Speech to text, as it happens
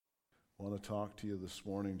I want to talk to you this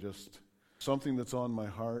morning, just something that's on my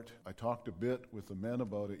heart. I talked a bit with the men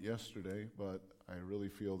about it yesterday, but I really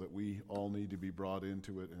feel that we all need to be brought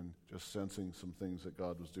into it and just sensing some things that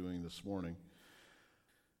God was doing this morning.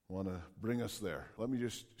 I want to bring us there. Let me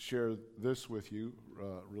just share this with you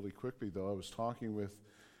really quickly, though. I was talking with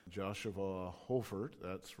Joshua Hofert,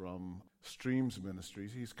 that's from Streams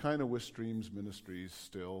Ministries. He's kind of with Streams Ministries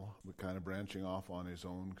still, but kind of branching off on his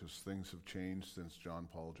own because things have changed since John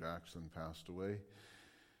Paul Jackson passed away.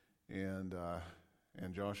 And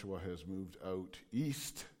Joshua has moved out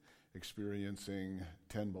east, experiencing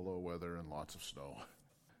 10 below weather and lots of snow.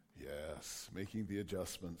 Yes, making the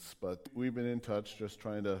adjustments. But we've been in touch just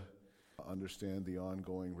trying to understand the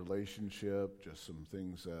ongoing relationship, just some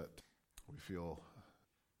things that we feel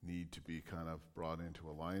need to be kind of brought into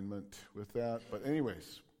alignment with that. But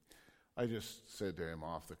anyways, I just said to him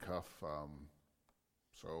off the cuff,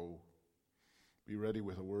 so be ready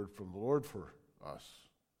with a word from the Lord for us.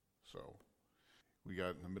 So we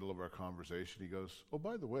got in the middle of our conversation. He goes, oh,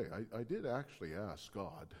 by the way, I did actually ask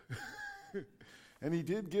God. And he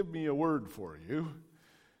did give me a word for you.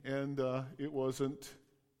 And it wasn't,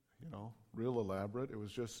 real elaborate. It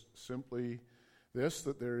was just simply this,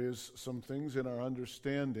 that there is some things in our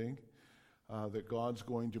understanding that God's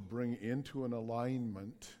going to bring into an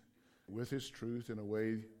alignment with his truth in a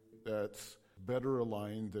way that's better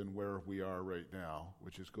aligned than where we are right now,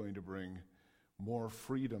 which is going to bring more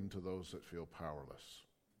freedom to those that feel powerless.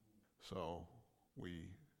 So we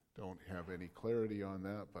don't have any clarity on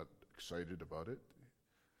that, but excited about it.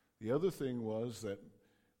 The other thing was that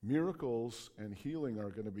miracles and healing are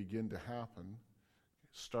going to begin to happen,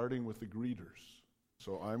 starting with the greeters.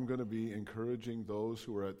 So I'm going to be encouraging those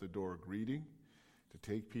who are at the door greeting to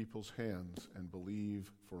take people's hands and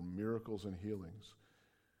believe for miracles and healings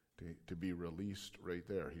to be released right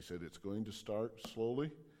there. He said it's going to start slowly,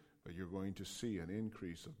 but you're going to see an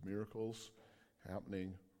increase of miracles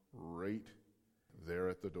happening right there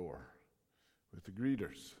at the door with the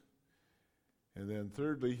greeters. And then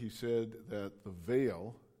thirdly, he said that the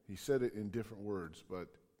veil, he said it in different words, but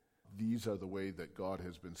these are the way that God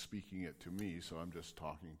has been speaking it to me, so I'm just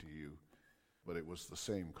talking to you. But it was the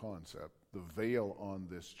same concept. The veil on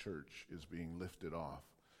this church is being lifted off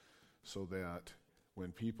so that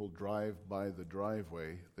when people drive by the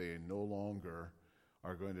driveway, they no longer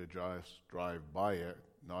are going to just drive by it,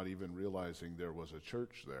 not even realizing there was a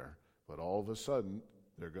church there. But all of a sudden,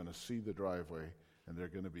 they're going to see the driveway and they're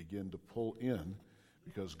going to begin to pull in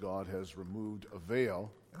because God has removed a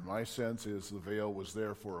veil. And my sense is the veil was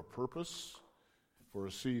there for a purpose, for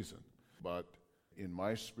a season. But in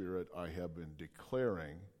my spirit, I have been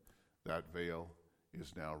declaring that veil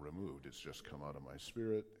is now removed. It's just come out of my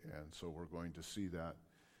spirit, and so we're going to see that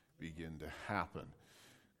begin to happen.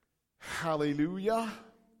 Hallelujah!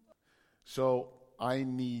 So I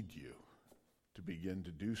need you to begin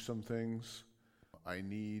to do some things. I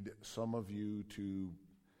need some of you to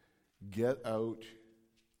get out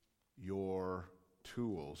your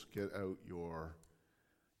tools, get out your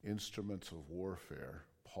instruments of warfare,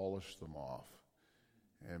 polish them off,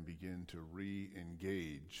 and begin to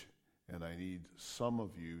re-engage. And I need some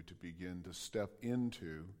of you to begin to step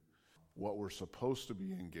into what we're supposed to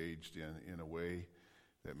be engaged in a way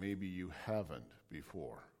that maybe you haven't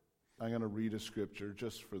before. I'm going to read a scripture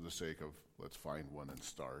just for the sake of let's find one and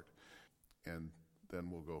start, and then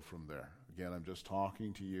we'll go from there. Again, I'm just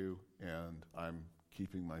talking to you, and I'm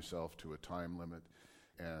keeping myself to a time limit,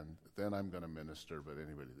 and then I'm going to minister, but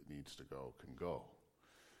anybody that needs to go can go.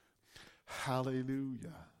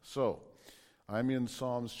 Hallelujah. So, I'm in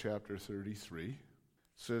Psalms chapter 33. It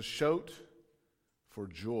says, shout for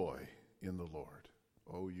joy in the Lord,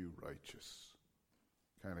 O you righteous.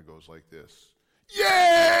 Kind of goes like this.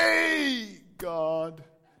 Yay, God.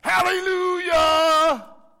 Hallelujah.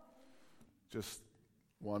 Just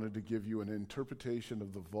wanted to give you an interpretation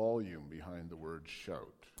of the volume behind the word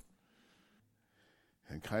shout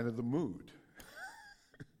and kind of the mood.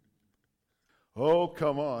 Oh,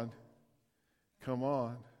 come on. Come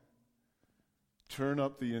on. Turn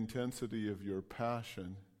up the intensity of your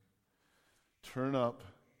passion. Turn up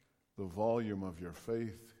the volume of your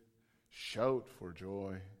faith. Shout for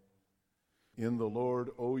joy. In the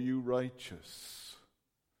Lord, O you righteous.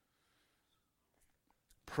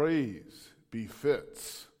 Praise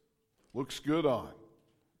befits. Looks good on.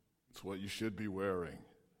 It's what you should be wearing.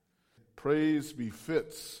 Praise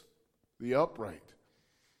befits the upright.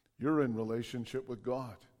 You're in relationship with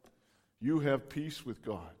God. You have peace with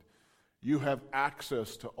God. You have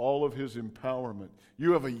access to all of his empowerment.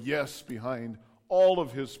 You have a yes behind all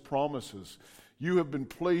of his promises. You have been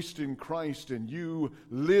placed in Christ and you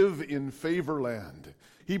live in Favorland.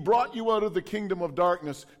 He brought you out of the kingdom of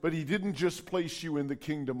darkness, but he didn't just place you in the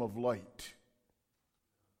kingdom of light.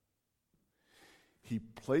 He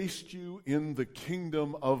placed you in the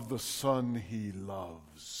kingdom of the Son he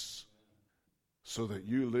loves, so that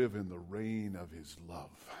you live in the reign of his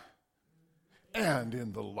love and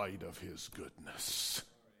in the light of his goodness.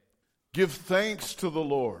 Give thanks to the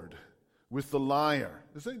Lord with the lyre.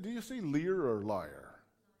 Do you say lyre or lyre?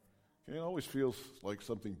 It always feels like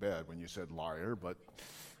something bad when you said lyre,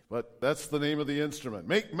 but that's the name of the instrument.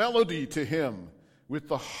 Make melody to him with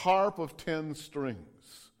the harp of 10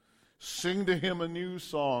 strings. Sing to him a new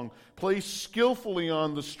song. Play skillfully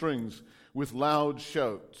on the strings with loud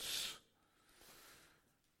shouts.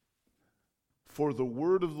 For the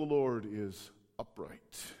word of the Lord is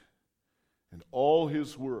upright, and all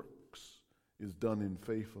his works is done in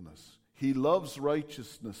faithfulness. He loves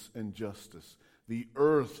righteousness and justice. The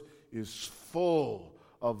earth is full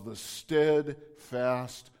of the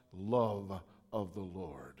steadfast love of the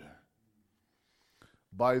Lord.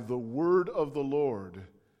 By the word of the Lord,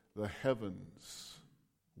 the heavens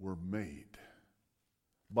were made.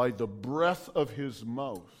 By the breath of his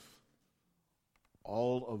mouth,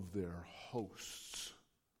 all of their hosts.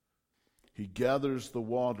 He gathers the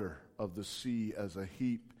water of the sea as a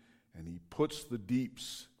heap, and he puts the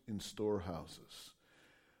deeps in storehouses.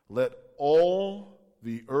 Let all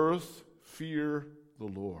the earth fear the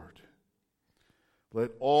Lord.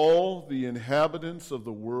 Let all the inhabitants of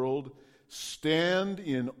the world stand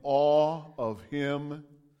in awe of him,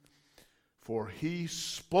 for he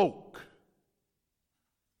spoke,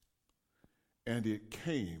 and it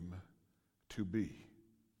came to be.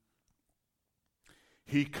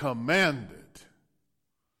 He commanded,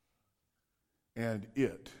 and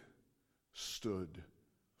it stood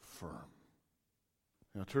firm.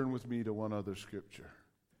 Now turn with me to one other scripture.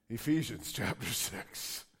 Ephesians chapter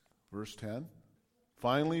 6, verse 10.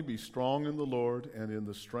 Finally, be strong in the Lord and in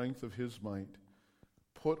the strength of his might.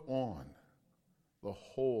 Put on the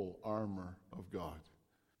whole armor of God.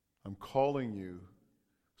 I'm calling you,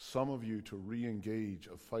 some of you, to re-engage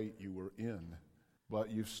a fight you were in, but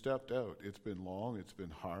you've stepped out. It's been long, it's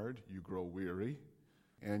been hard, you grow weary,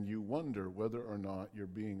 and you wonder whether or not you're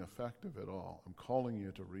being effective at all. I'm calling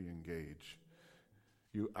you to re-engage.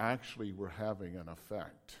 You actually were having an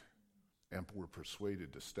effect and were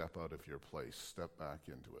persuaded to step out of your place, step back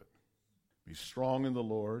into it. Be strong in the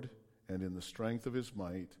Lord and in the strength of his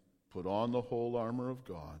might. Put on the whole armor of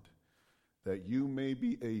God, that you may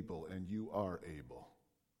be able, and you are able,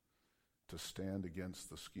 to stand against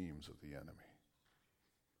the schemes of the enemy.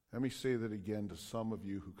 Let me say that again to some of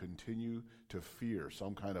you who continue to fear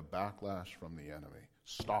some kind of backlash from the enemy.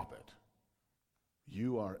 Stop it.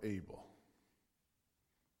 You are able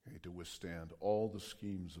to withstand all the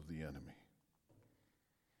schemes of the enemy.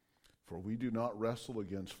 For we do not wrestle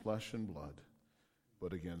against flesh and blood,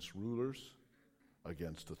 but against rulers,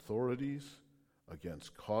 against authorities,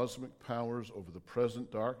 against cosmic powers over the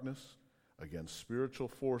present darkness, against spiritual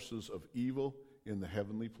forces of evil in the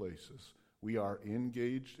heavenly places. We are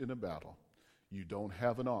engaged in a battle. You don't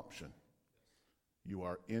have an option. You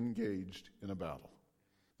are engaged in a battle.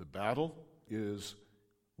 The battle is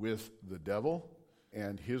with the devil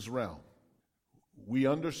and his realm. We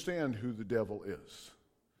understand who the devil is.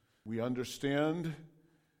 We understand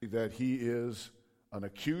that he is an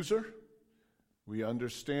accuser. We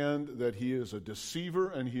understand that he is a deceiver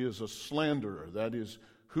and he is a slanderer. That is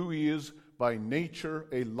who he is by nature,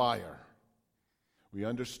 a liar. We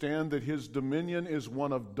understand that his dominion is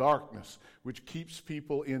one of darkness, which keeps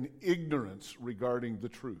people in ignorance regarding the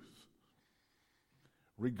truth,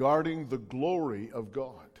 regarding the glory of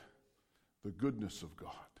God, the goodness of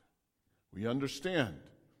God. We understand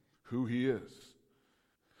who he is.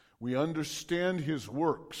 We understand his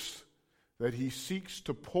works, that he seeks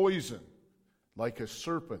to poison like a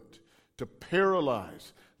serpent, to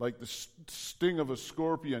paralyze like the sting of a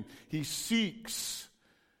scorpion. He seeks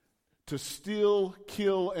to steal,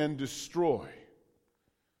 kill, and destroy.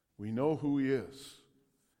 We know who he is,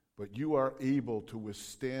 but you are able to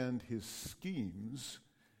withstand his schemes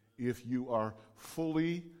if you are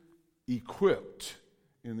fully equipped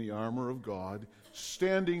in the armor of God,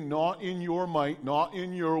 standing not in your might, not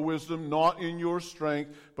in your wisdom, not in your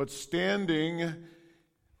strength, but standing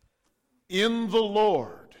in the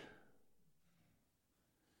Lord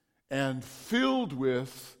and filled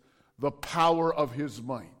with the power of his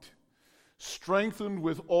might, strengthened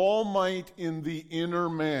with all might in the inner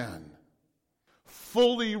man,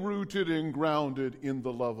 fully rooted and grounded in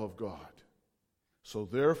the love of God. So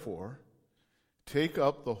therefore, take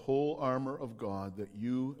up the whole armor of God, that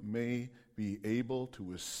you may be able to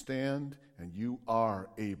withstand, and you are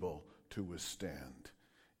able to withstand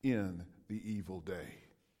in the evil day.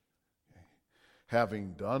 Okay.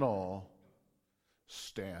 Having done all,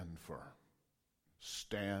 stand firm.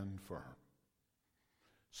 Stand firm.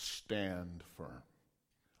 Stand firm.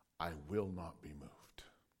 I will not be moved.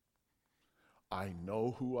 I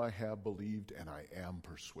know who I have believed, and I am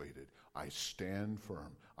persuaded. I stand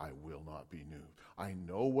firm. I will not be moved. I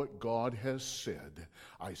know what God has said.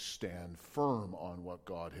 I stand firm on what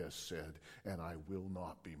God has said, and I will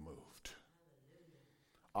not be moved.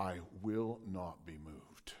 I will not be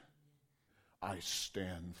moved. I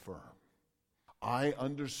stand firm. I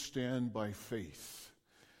understand by faith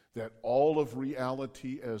that all of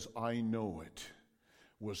reality as I know it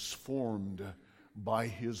was formed by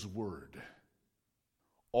His Word.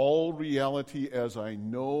 All reality as I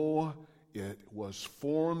know it was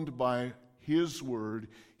formed by His Word.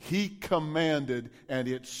 He commanded, and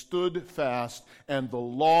it stood fast, and the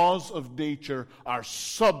laws of nature are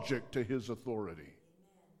subject to His authority.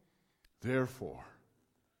 Therefore,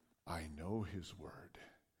 I know His Word,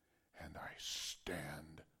 and I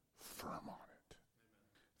stand firm on it.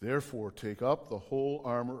 Therefore, take up the whole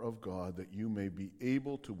armor of God, that you may be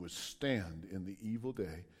able to withstand in the evil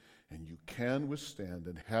day. And you can withstand,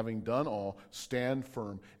 and having done all, stand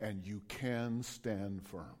firm, and you can stand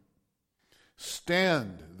firm.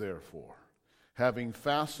 Stand, therefore, having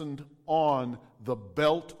fastened on the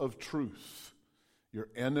belt of truth. Your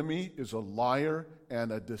enemy is a liar and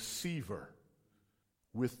a deceiver.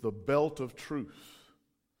 With the belt of truth.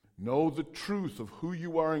 Know the truth of who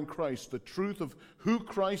you are in Christ, the truth of who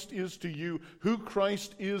Christ is to you, who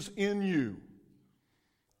Christ is in you.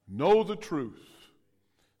 Know the truth.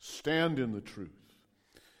 Stand in the truth.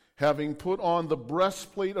 Having put on the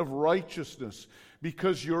breastplate of righteousness,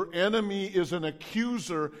 because your enemy is an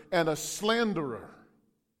accuser and a slanderer.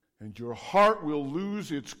 And your heart will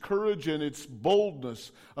lose its courage and its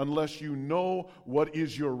boldness unless you know what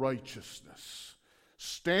is your righteousness.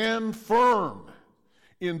 Stand firm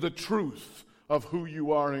in the truth of who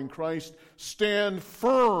you are in Christ. Stand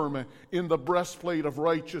firm in the breastplate of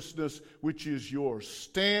righteousness which is yours.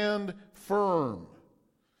 Stand firm.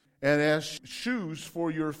 And as shoes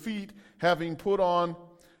for your feet, having put on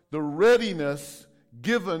the readiness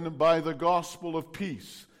given by the gospel of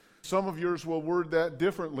peace. Some of yours will word that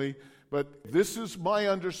differently, but this is my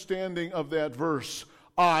understanding of that verse.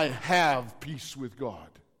 I have peace with God.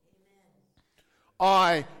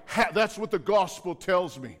 That's what the gospel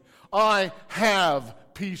tells me. I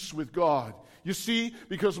have peace with God. You see,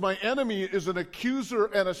 because my enemy is an accuser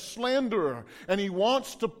and a slanderer, and he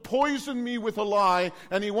wants to poison me with a lie,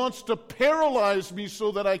 and he wants to paralyze me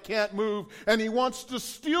so that I can't move, and he wants to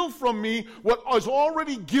steal from me what is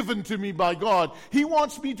already given to me by God. He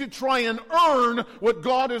wants me to try and earn what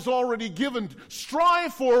God has already given,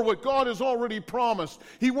 strive for what God has already promised.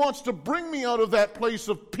 He wants to bring me out of that place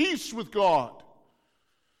of peace with God.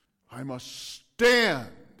 I must stand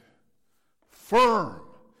firm,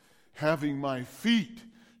 having my feet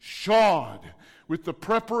shod with the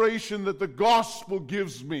preparation that the gospel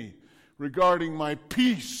gives me regarding my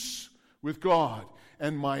peace with God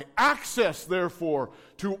and my access, therefore,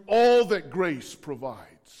 to all that grace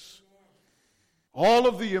provides. All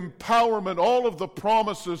of the empowerment, all of the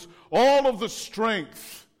promises, all of the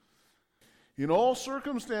strength. In all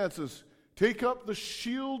circumstances, take up the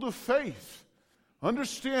shield of faith.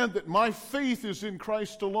 Understand that my faith is in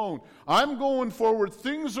Christ alone. I'm going forward.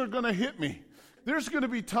 Things are going to hit me. There's going to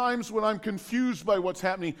be times when I'm confused by what's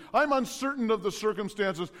happening. I'm uncertain of the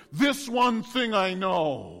circumstances. This one thing I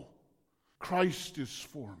know. Christ is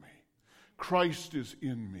for me. Christ is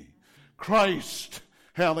in me. Christ,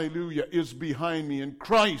 hallelujah, is behind me. And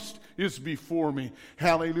Christ is before me.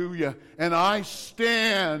 Hallelujah. And I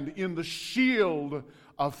stand in the shield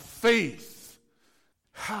of faith.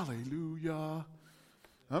 Hallelujah.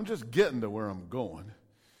 I'm just getting to where I'm going.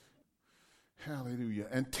 Hallelujah.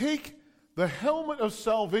 And take the helmet of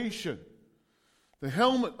salvation. The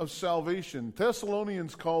helmet of salvation.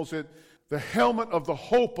 Thessalonians calls it the helmet of the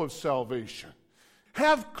hope of salvation.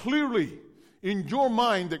 Have clearly in your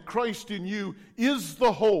mind that Christ in you is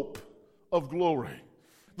the hope of glory.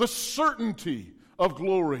 The certainty of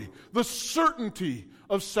glory. The certainty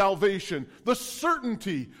of salvation, the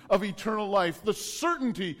certainty of eternal life, the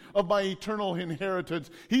certainty of my eternal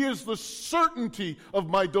inheritance. He is the certainty of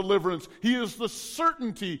my deliverance. He is the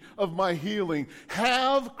certainty of my healing.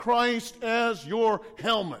 Have Christ as your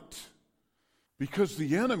helmet. Because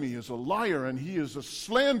the enemy is a liar and he is a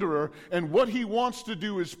slanderer, and what he wants to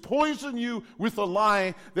do is poison you with a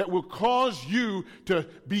lie that will cause you to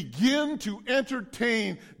begin to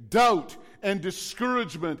entertain doubt and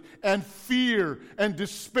discouragement and fear and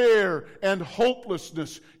despair and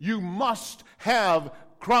hopelessness, you must have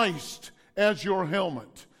Christ as your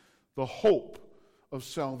helmet, the hope of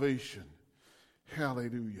salvation.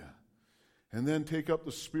 Hallelujah. And then take up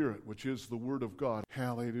the Spirit, which is the Word of God.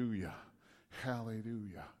 Hallelujah.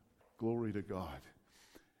 Hallelujah. Glory to God.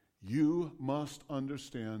 You must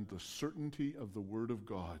understand the certainty of the Word of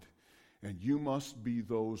God, and you must be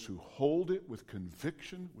those who hold it with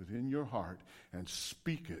conviction within your heart and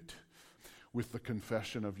speak it with the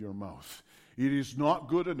confession of your mouth. It is not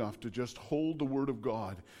good enough to just hold the Word of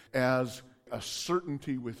God as a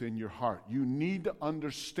certainty within your heart. You need to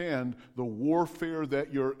understand the warfare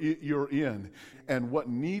that you're in, and what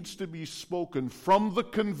needs to be spoken from the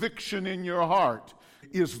conviction in your heart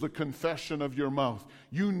is the confession of your mouth.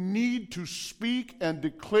 You need to speak and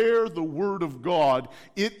declare the Word of God.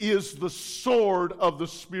 It is the sword of the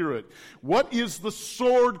Spirit. What is the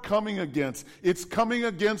sword coming against? It's coming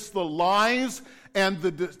against the lies and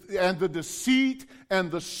the deceit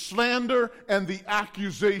and the slander and the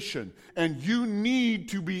accusation. And you need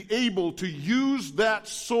to be able to use that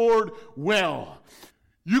sword well.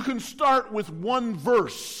 You can start with one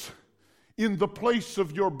verse in the place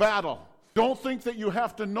of your battle. Don't think that you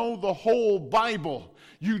have to know the whole Bible.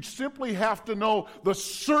 You simply have to know the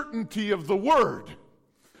certainty of the Word.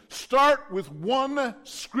 Start with one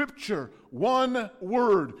scripture, one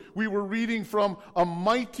word. We were reading from "A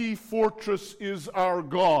Mighty Fortress is Our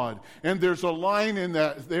God." And there's a line in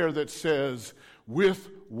there that says, "with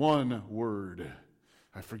one word."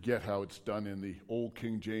 I forget how it's done in the old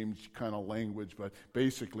King James kind of language, but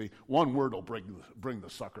basically, one word will bring the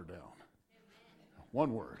sucker down.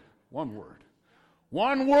 One word. One word.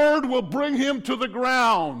 One word will bring him to the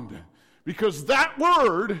ground, because that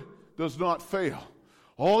word does not fail.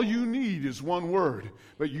 All you need is one word,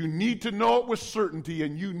 but you need to know it with certainty,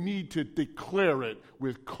 and you need to declare it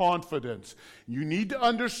with confidence. You need to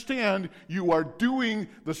understand you are doing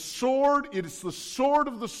the sword. It is the sword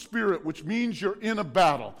of the Spirit, which means you're in a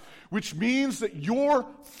battle, which means that your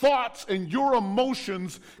thoughts and your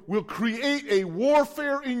emotions will create a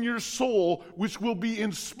warfare in your soul, which will be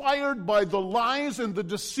inspired by the lies and the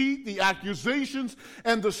deceit, the accusations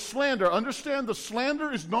and the slander. Understand, the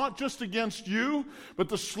slander is not just against you, but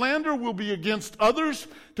the slander will be against others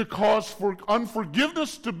to cause for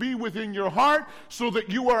unforgiveness to be within your heart, so that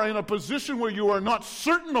you are in a position where you are not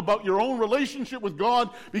certain about your own relationship with God,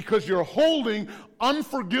 because you're holding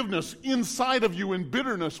unforgiveness inside of you and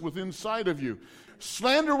bitterness within inside of you.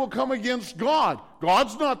 Slander will come against God.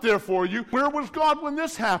 God's not there for you. Where was God when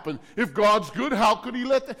this happened? If God's good, how could he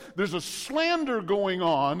let that? There's a slander going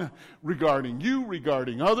on regarding you,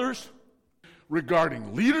 regarding others,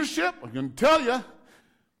 regarding leadership, I can tell you,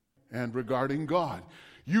 and regarding God.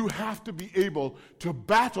 You have to be able to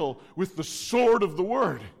battle with the sword of the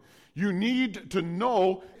Word. You need to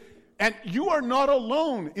know, and you are not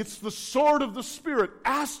alone. It's the sword of the Spirit.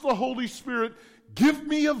 Ask the Holy Spirit, give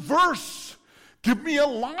me a verse. Give me a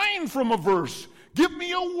line from a verse. Give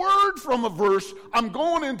me a word from a verse. I'm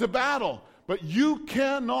going into battle. But you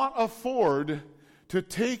cannot afford to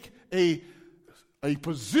take a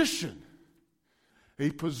position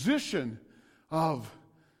of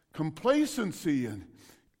complacency and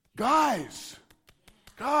guys.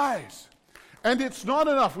 And it's not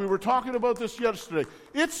enough. We were talking about this yesterday.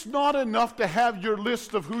 It's not enough to have your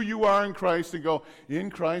list of who you are in Christ and go, in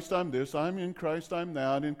Christ I'm this, I'm in Christ I'm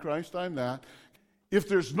that, in Christ I'm that. If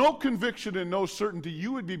there's no conviction and no certainty,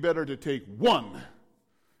 you would be better to take one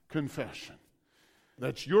confession.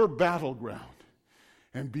 That's your battleground.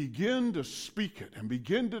 And begin to speak it and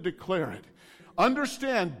begin to declare it.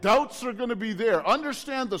 Understand, doubts are going to be there.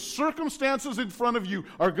 Understand the circumstances in front of you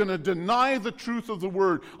are going to deny the truth of the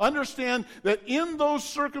Word. Understand that in those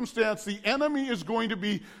circumstances, the enemy is going to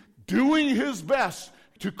be doing his best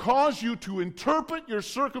to cause you to interpret your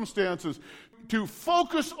circumstances, to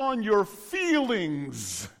focus on your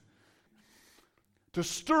feelings, to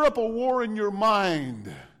stir up a war in your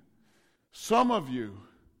mind. Some of you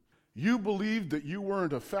believed that you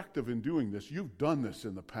weren't effective in doing this. You've done this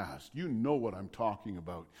in the past. You know what I'm talking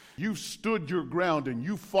about. You've stood your ground and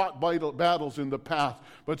you fought battles in the past.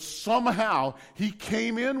 But somehow he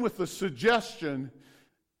came in with the suggestion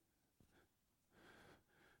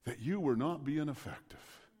that you were not being effective.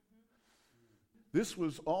 This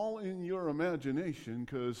was all in your imagination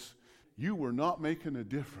because you were not making a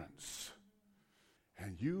difference.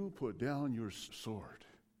 And you put down your sword.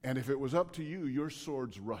 And if it was up to you, your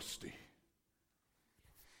sword's rusty.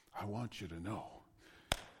 I want you to know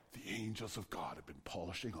the angels of God have been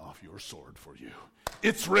polishing off your sword for you.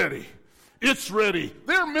 It's ready. It's ready.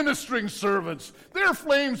 They're ministering servants. They're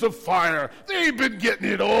flames of fire. They've been getting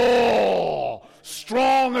it all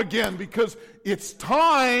strong again because it's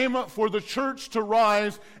time for the church to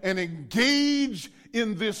rise and engage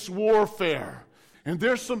in this warfare. And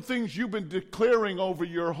there's some things you've been declaring over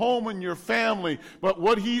your home and your family, but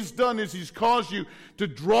what he's done is he's caused you to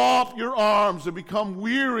drop your arms and become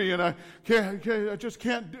weary, and I just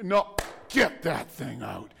can't. No, get that thing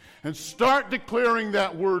out. And start declaring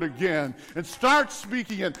that word again. And start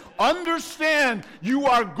speaking it. Understand you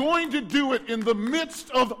are going to do it in the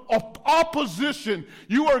midst of opposition.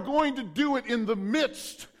 You are going to do it in the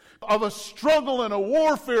midst of a struggle and a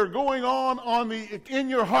warfare going on in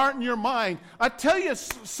your heart and your mind. I tell you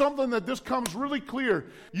something that this comes really clear.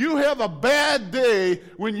 You have a bad day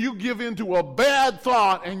when you give into a bad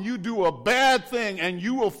thought and you do a bad thing, and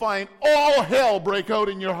you will find all hell break out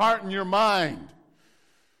in your heart and your mind.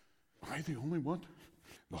 Am I the only one?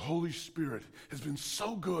 The Holy Spirit has been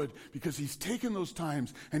so good because he's taken those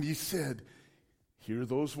times and he said, hear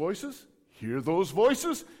those voices, hear those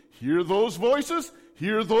voices, hear those voices,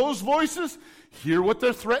 hear those voices, hear what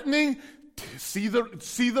they're threatening, see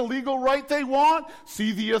the legal right they want,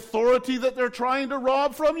 see the authority that they're trying to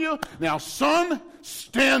rob from you. Now, son,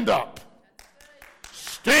 stand up.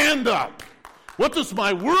 Stand up. What does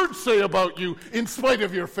my word say about you in spite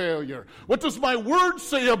of your failure? What does my word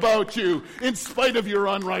say about you in spite of your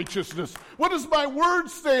unrighteousness? What does my word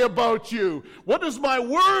say about you? What does my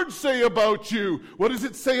word say about you? What does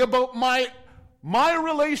it say about my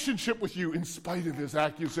relationship with you in spite of his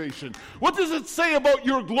accusation? What does it say about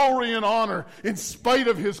your glory and honor in spite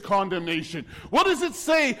of his condemnation? What does it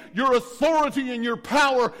say your authority and your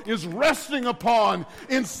power is resting upon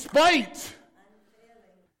in spite?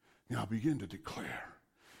 Now begin to declare.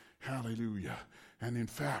 Hallelujah. And in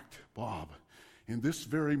fact, Bob, in this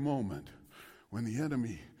very moment, when the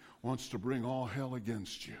enemy wants to bring all hell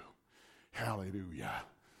against you, hallelujah,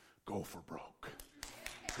 go for broke.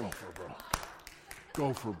 Go for broke.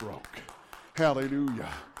 Go for broke.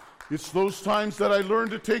 Hallelujah. It's those times that I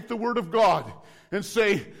learned to take the word of God and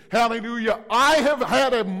say, hallelujah, I have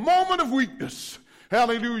had a moment of weakness.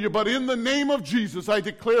 Hallelujah. But in the name of Jesus, I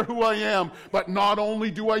declare who I am. But not only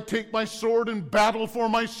do I take my sword and battle for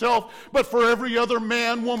myself, but for every other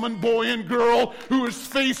man, woman, boy, and girl who is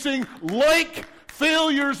facing like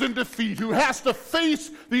failures and defeat, who has to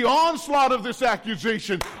face the onslaught of this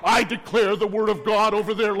accusation, I declare the word of God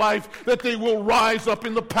over their life, that they will rise up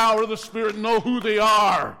in the power of the Spirit and know who they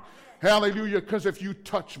are. Hallelujah. Because if you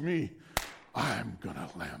touch me, I'm going to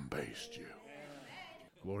lambaste you.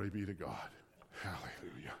 Glory be to God.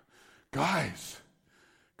 Hallelujah. Guys,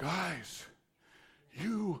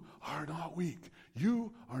 you are not weak.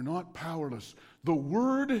 You are not powerless. The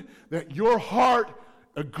word that your heart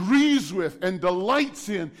agrees with and delights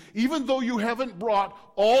in, even though you haven't brought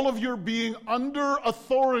all of your being under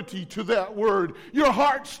authority to that word, your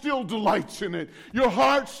heart still delights in it. Your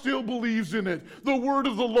heart still believes in it. The word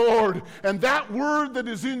of the Lord. And that word that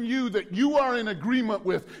is in you that you are in agreement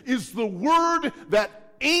with is the word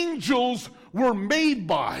that angels were made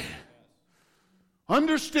by.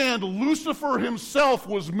 Understand, Lucifer himself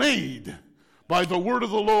was made by the word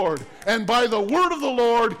of the Lord, and by the word of the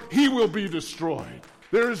Lord he will be destroyed.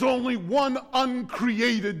 There is only one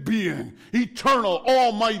uncreated being, eternal,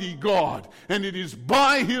 almighty God, and it is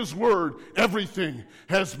by his word everything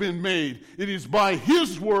has been made. It is by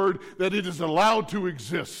his word that it is allowed to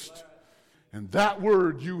exist. And that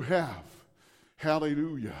word you have.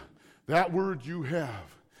 Hallelujah. That word you have.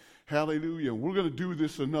 Hallelujah. We're going to do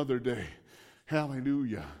this another day.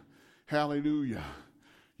 Hallelujah. Hallelujah.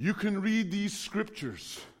 You can read these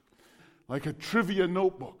scriptures like a trivia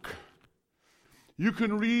notebook. You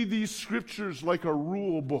can read these scriptures like a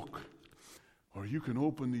rule book. Or you can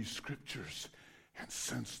open these scriptures and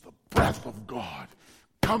sense the breath of God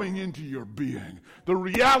coming into your being, the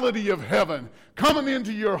reality of heaven coming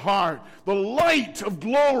into your heart, the light of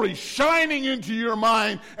glory shining into your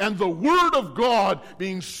mind, and the word of God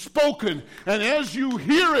being spoken. And as you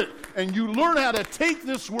hear it and you learn how to take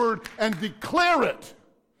this word and declare it,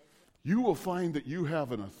 you will find that you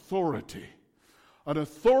have an authority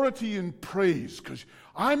in praise. Because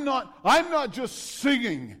I'm not just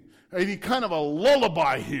singing any kind of a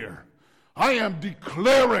lullaby here. I am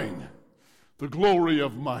declaring the glory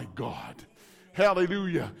of my God.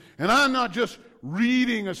 Hallelujah. And I'm not just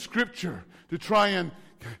reading a scripture to try and,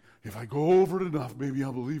 if I go over it enough, maybe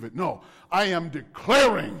I'll believe it. No, I am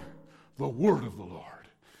declaring the word of the Lord.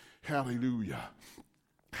 Hallelujah.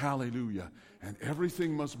 Hallelujah. And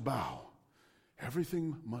everything must bow.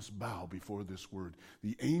 Everything must bow before this word.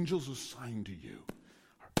 The angels assigned to you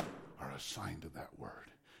are are assigned to that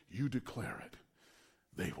word. You declare it.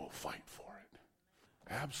 They will fight for it.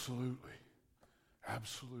 Absolutely.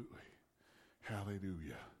 Absolutely.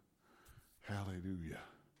 Hallelujah. Hallelujah.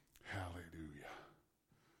 Hallelujah.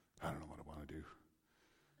 I don't know what I want to do.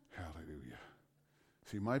 Hallelujah.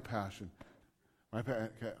 See, my passion,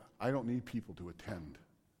 I don't need people to attend.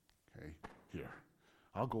 Okay, here.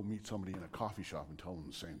 I'll go meet somebody in a coffee shop and tell them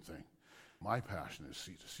the same thing. My passion is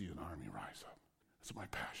to see an army rise up. That's my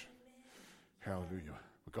passion. Hallelujah.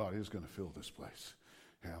 But God is going to fill this place.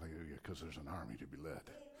 Hallelujah, because there's an army to be led.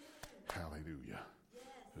 Hallelujah.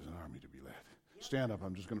 There's an army to be led. Stand up.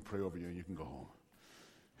 I'm just going to pray over you and you can go home.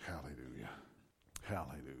 Hallelujah.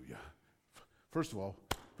 Hallelujah. First of all,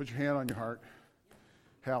 put your hand on your heart.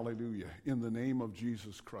 Hallelujah. In the name of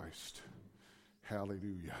Jesus Christ.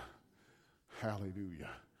 Hallelujah.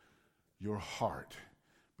 Hallelujah. Your heart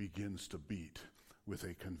begins to beat with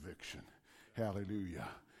a conviction. Hallelujah.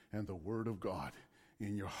 And the word of God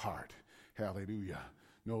in your heart. Hallelujah.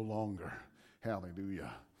 No longer.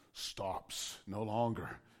 Hallelujah. Stops. No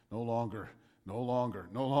longer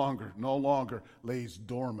lays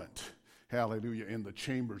dormant, hallelujah, in the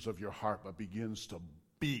chambers of your heart, but begins to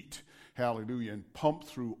beat, hallelujah, and pump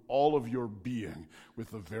through all of your being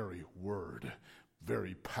with the very word,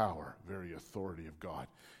 very power, very authority of God.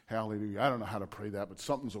 Hallelujah. I don't know how to pray that, but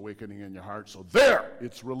something's awakening in your heart. So there,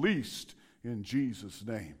 it's released in Jesus'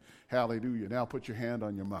 name. Hallelujah. Now put your hand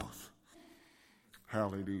on your mouth.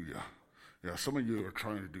 Hallelujah. Yeah, some of you are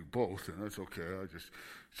trying to do both, and that's okay.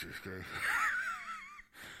 It's okay.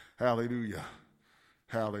 Hallelujah.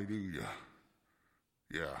 Hallelujah.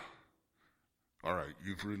 Yeah. All right,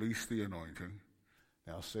 you've released the anointing.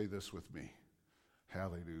 Now say this with me.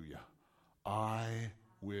 Hallelujah. I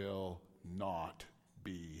will not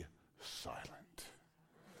be silent.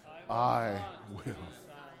 I will.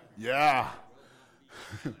 Yeah.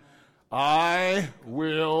 I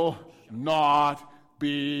will not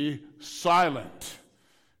be silent.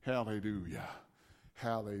 Hallelujah.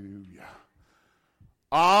 Hallelujah.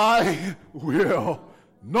 I will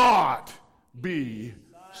not be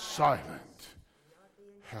silent.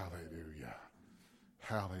 Hallelujah.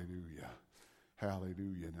 Hallelujah.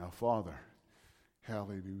 Hallelujah. Now, Father,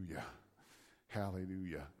 hallelujah.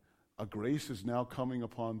 Hallelujah. A grace is now coming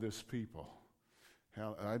upon this people.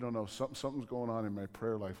 I don't know, something's going on in my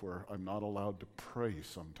prayer life where I'm not allowed to pray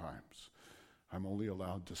sometimes. I'm only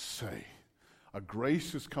allowed to say. A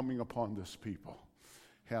grace is coming upon this people.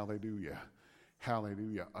 Hallelujah.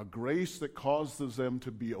 Hallelujah. A grace that causes them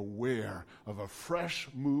to be aware of a fresh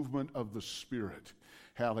movement of the Spirit.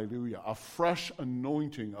 Hallelujah. A fresh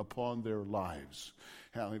anointing upon their lives.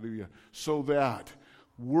 Hallelujah. So that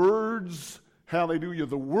words, hallelujah,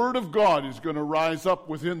 the Word of God is going to rise up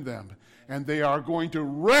within them. And they are going to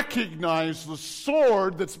recognize the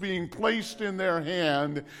sword that's being placed in their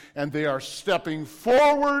hand, and they are stepping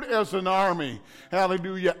forward as an army,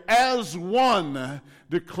 hallelujah, as one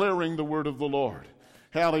declaring the word of the Lord.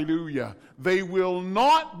 Hallelujah. They will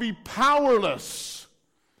not be powerless.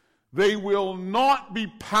 They will not be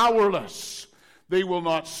powerless. They will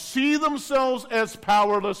not see themselves as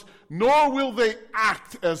powerless, nor will they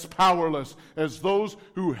act as powerless as those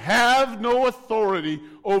who have no authority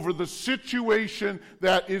over the situation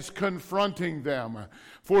that is confronting them.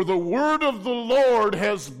 For the word of the Lord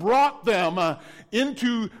has brought them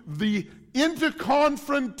into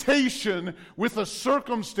confrontation with a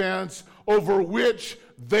circumstance over which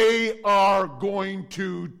they are going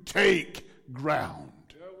to take ground.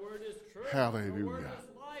 Your word is true. Hallelujah. Your word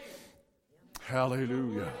is life.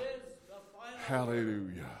 Hallelujah.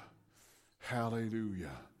 Hallelujah.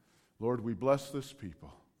 Hallelujah. Lord, we bless this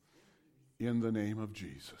people in the name of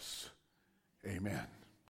Jesus. Amen.